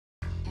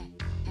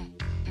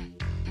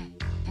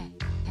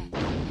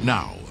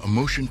Now, a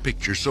motion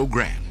picture so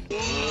grand,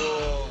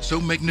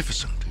 so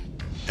magnificent,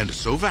 and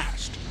so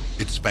vast,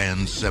 it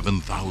spans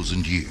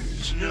 7,000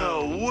 years.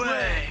 No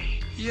way!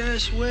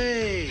 Yes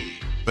way!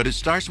 But it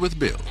starts with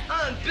Bill.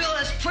 I'm Bill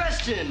S.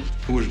 Preston!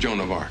 Who was Joan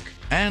of Arc?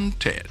 And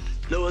Ted.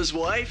 Noah's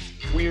wife?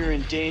 We're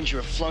in danger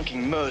of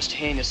flunking most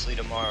heinously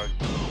tomorrow.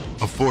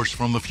 A force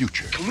from the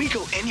future Can we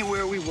go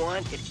anywhere we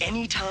want at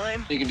any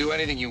time? You can do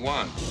anything you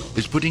want.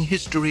 is putting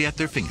history at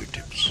their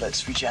fingertips.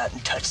 Let's reach out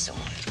and touch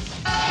someone.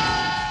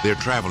 They're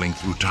traveling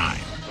through time.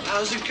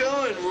 How's it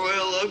going,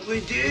 Royal Ugly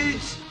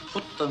Dudes?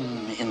 Put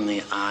them in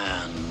the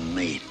Iron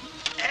Maiden.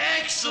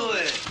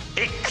 Excellent!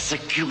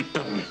 Execute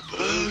them.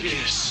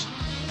 Bogus.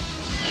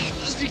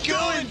 How's it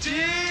going,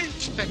 dude?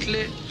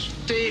 Faites-les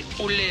jeter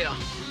au l'air.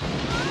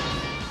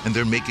 And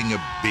they're making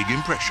a big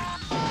impression.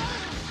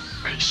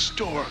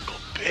 Historical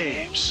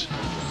babes.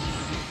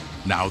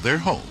 Now they're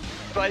home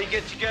Everybody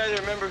get together,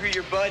 remember who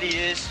your buddy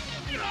is.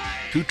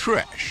 to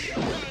trash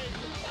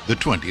the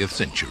 20th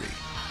century.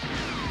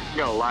 You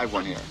got a live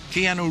one here.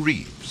 Keanu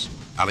Reeves,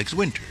 Alex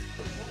Winter,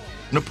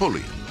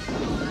 Napoleon,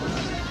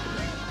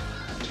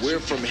 We're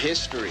from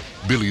history.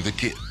 Billy the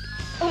Kid,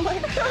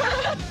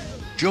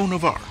 Joan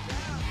of Arc,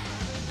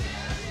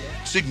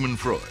 Sigmund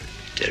Freud,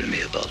 Tell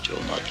me about your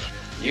mother.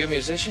 You a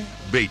musician?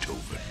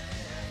 Beethoven,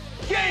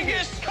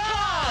 Genghis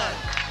Khan!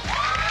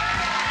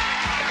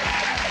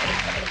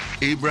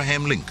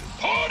 Abraham Lincoln,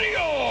 Party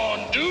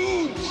on,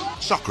 dudes!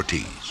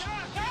 Socrates,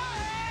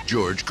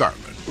 George Carlin,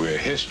 We're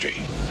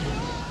history.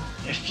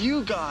 If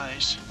you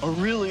guys are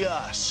really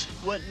us,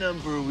 what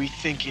number are we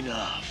thinking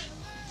of?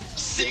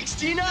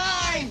 69,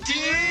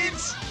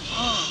 dudes!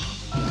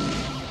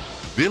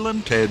 Bill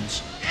and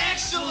Ted's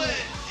Excellent!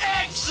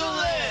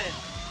 Excellent!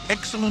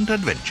 Excellent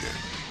Adventure.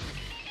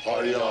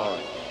 Party on,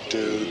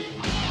 dude.